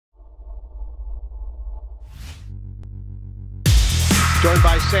Joined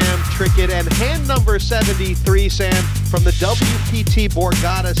by Sam Trickett and hand number 73, Sam, from the WPT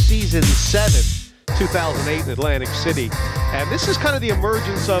Borgata Season 7, 2008 in Atlantic City. And this is kind of the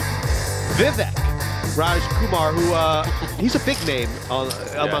emergence of Vivek Rajkumar, who he's a big name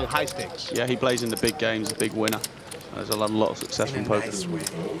among high stakes. Yeah, he plays in the big games, a big winner. There's a lot of success from poker.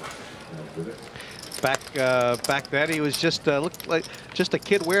 Back then, he was just looked like just a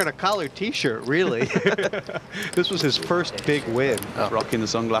kid wearing a collared T-shirt. Really, this was his first big win. Rocking the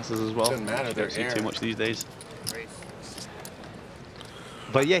sunglasses as well. Doesn't matter. You don't see too much these days.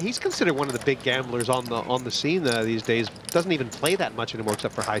 But yeah, he's considered one of the big gamblers on the scene these days. Doesn't even play that much anymore,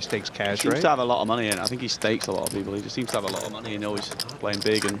 except for high stakes cash. He seems to have a lot of money in it. I think he stakes a lot of people. He just seems to have a lot of money and always playing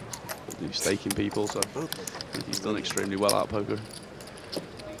big and staking people. So I think he's done extremely well out of poker.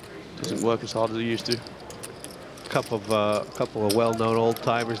 Doesn't work as hard as he used to. Couple of well-known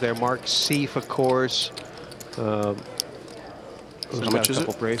old-timers there. Mark Seif, of course. How much is it?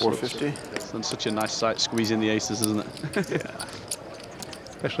 450. It's done such a nice sight squeezing the aces, isn't it? Yeah.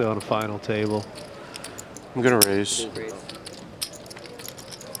 Especially on a final table. I'm gonna raise.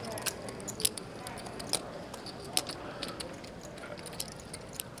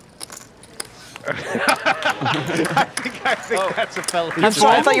 I think that's a felony. I'm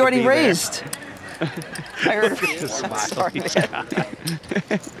sorry, I thought you already raised. I heard Sorry,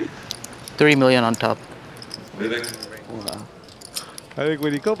 3 million on top. Wow. I think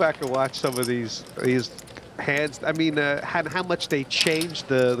when you go back and watch some of these hands, I mean, how much they changed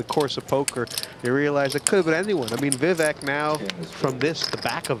the course of poker, you realize it could have been anyone. I mean, Vivek now, from the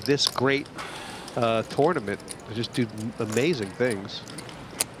back of this great tournament, just do amazing things.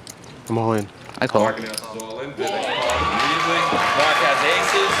 I'm all in. I call. Mark is all in. Vivek Mark has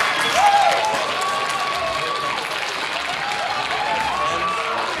aces.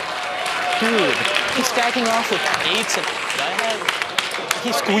 Dude, he's stacking off with 8s and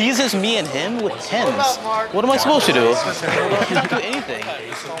he squeezes me and him with 10s. What am I supposed to do? I can't do anything.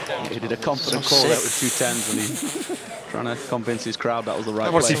 He did a confident call out with 2 10s and he's trying to convince his crowd that was the right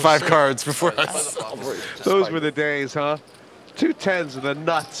I want to see play. 5 cards before I... Those were the days, huh? 2 10s and the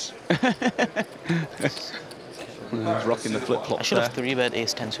nuts. He's rocking the flip-flop. I should have 3-bet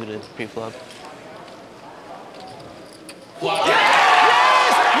ace-10 suited pre-flop.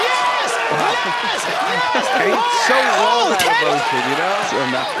 It's so well that emotion, you know? So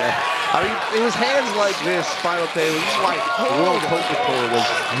enough there. I mean, it was hands like this, final table. This is why World Poker Tour was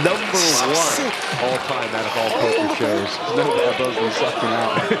 #1 all time out of all poker shows. There's no better buzz than sucking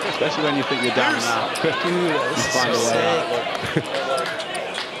out, especially when you think you're down and out. You find a way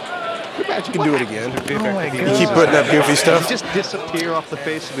out. You can do it again. Oh my God. You keep putting up goofy stuff. Just disappear off the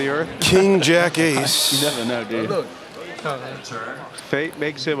face of the earth. King, Jack, Ace. You never know, dude. Fate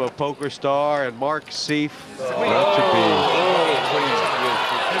makes him a poker star, and Mark Seif not to be.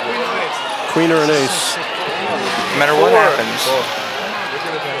 Queen or an ace. No matter what happens.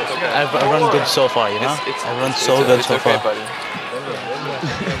 I've run good so far, you know? I've run so good so far.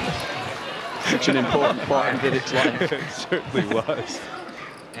 Such an important part of its life. It certainly was.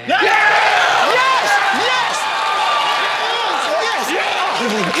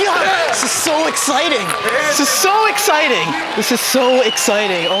 This is so exciting! This is so exciting! This is so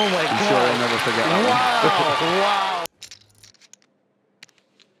exciting! Oh my God! I'm sure I'll never forget that one.